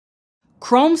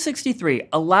Chrome 63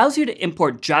 allows you to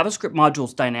import JavaScript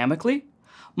modules dynamically.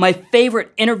 My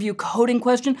favorite interview coding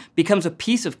question becomes a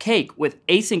piece of cake with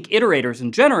async iterators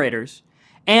and generators.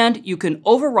 And you can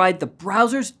override the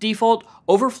browser's default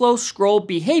overflow scroll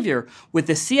behavior with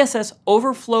the CSS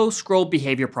overflow scroll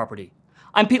behavior property.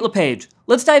 I'm Pete LePage.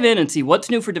 Let's dive in and see what's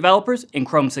new for developers in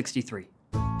Chrome 63.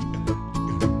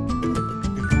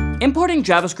 Importing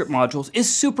JavaScript modules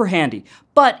is super handy,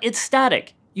 but it's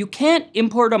static. You can't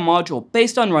import a module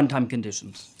based on runtime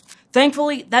conditions.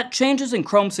 Thankfully, that changes in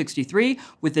Chrome 63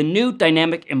 with the new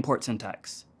dynamic import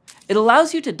syntax. It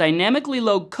allows you to dynamically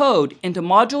load code into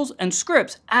modules and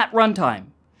scripts at runtime.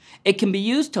 It can be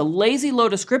used to lazy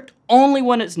load a script only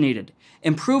when it's needed,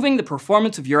 improving the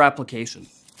performance of your application.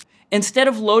 Instead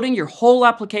of loading your whole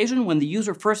application when the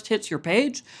user first hits your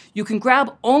page, you can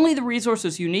grab only the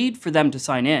resources you need for them to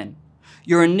sign in.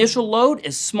 Your initial load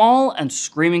is small and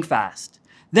screaming fast.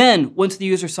 Then, once the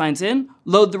user signs in,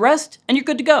 load the rest and you're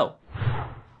good to go.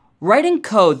 Writing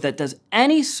code that does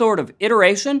any sort of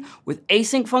iteration with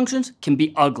async functions can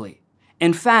be ugly.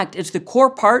 In fact, it's the core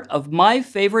part of my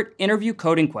favorite interview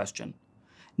coding question.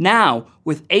 Now,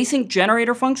 with async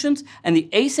generator functions and the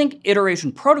async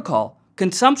iteration protocol,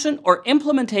 consumption or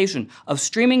implementation of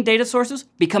streaming data sources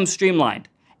becomes streamlined,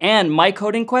 and my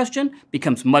coding question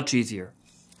becomes much easier.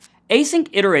 Async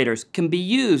iterators can be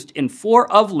used in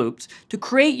for-of loops to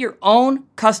create your own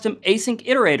custom async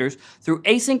iterators through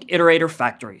async iterator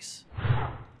factories.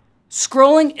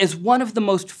 Scrolling is one of the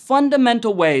most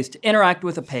fundamental ways to interact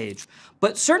with a page,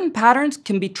 but certain patterns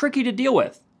can be tricky to deal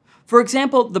with. For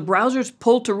example, the browser's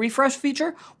pull to refresh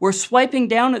feature, where swiping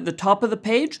down at the top of the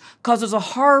page causes a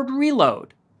hard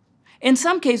reload. In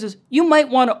some cases, you might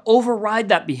want to override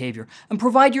that behavior and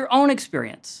provide your own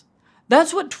experience.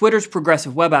 That's what Twitter's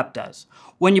progressive web app does.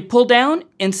 When you pull down,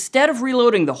 instead of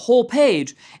reloading the whole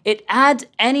page, it adds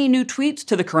any new tweets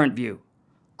to the current view.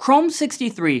 Chrome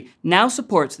 63 now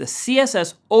supports the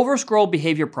CSS overscroll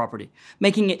behavior property,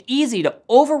 making it easy to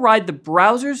override the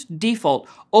browser's default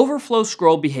overflow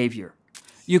scroll behavior.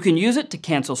 You can use it to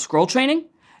cancel scroll training,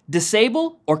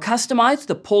 disable or customize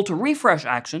the pull to refresh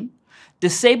action,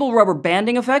 disable rubber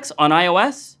banding effects on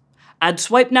iOS, add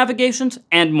swipe navigations,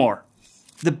 and more.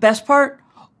 The best part?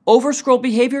 Overscroll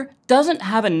behavior doesn't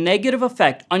have a negative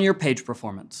effect on your page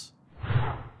performance.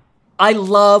 I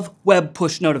love web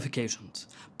push notifications,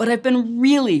 but I've been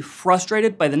really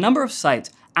frustrated by the number of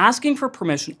sites asking for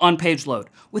permission on page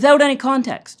load without any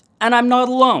context, and I'm not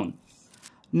alone.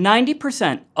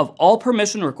 90% of all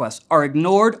permission requests are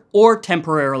ignored or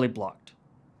temporarily blocked.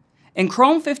 In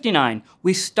Chrome 59,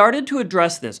 we started to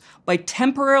address this by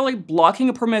temporarily blocking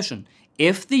a permission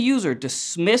if the user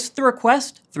dismissed the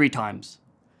request 3 times.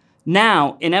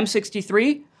 Now, in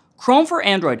M63, Chrome for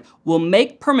Android will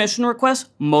make permission requests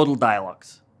modal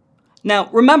dialogues. Now,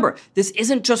 remember, this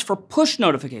isn't just for push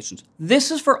notifications.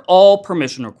 This is for all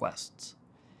permission requests.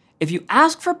 If you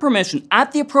ask for permission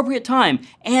at the appropriate time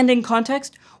and in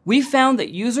context, we found that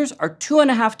users are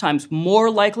 2.5 times more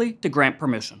likely to grant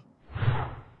permission.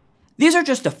 These are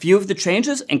just a few of the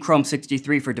changes in Chrome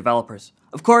 63 for developers.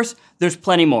 Of course, there's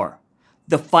plenty more.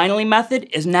 The finally method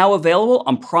is now available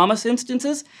on promise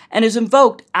instances and is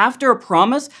invoked after a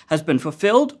promise has been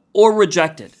fulfilled or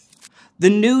rejected. The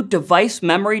new device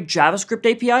memory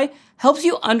JavaScript API helps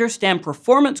you understand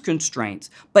performance constraints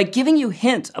by giving you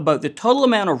hints about the total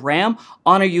amount of RAM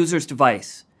on a user's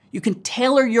device. You can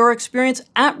tailor your experience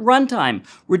at runtime,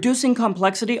 reducing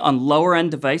complexity on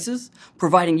lower-end devices,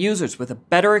 providing users with a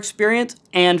better experience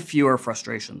and fewer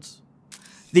frustrations.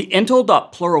 The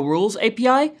intel.pluralrules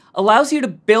API allows you to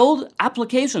build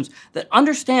applications that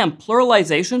understand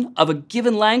pluralization of a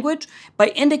given language by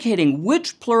indicating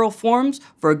which plural forms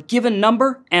for a given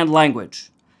number and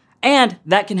language. And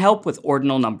that can help with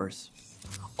ordinal numbers.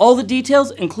 All the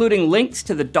details, including links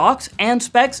to the docs and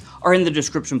specs, are in the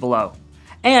description below.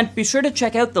 And be sure to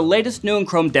check out the latest new in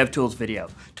Chrome DevTools video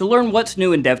to learn what's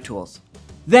new in DevTools.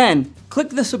 Then, click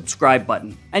the subscribe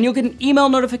button, and you'll get an email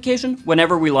notification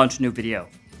whenever we launch a new video.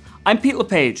 I'm Pete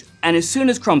LePage, and as soon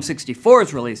as Chrome 64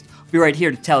 is released, I'll be right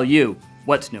here to tell you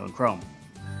what's new in Chrome.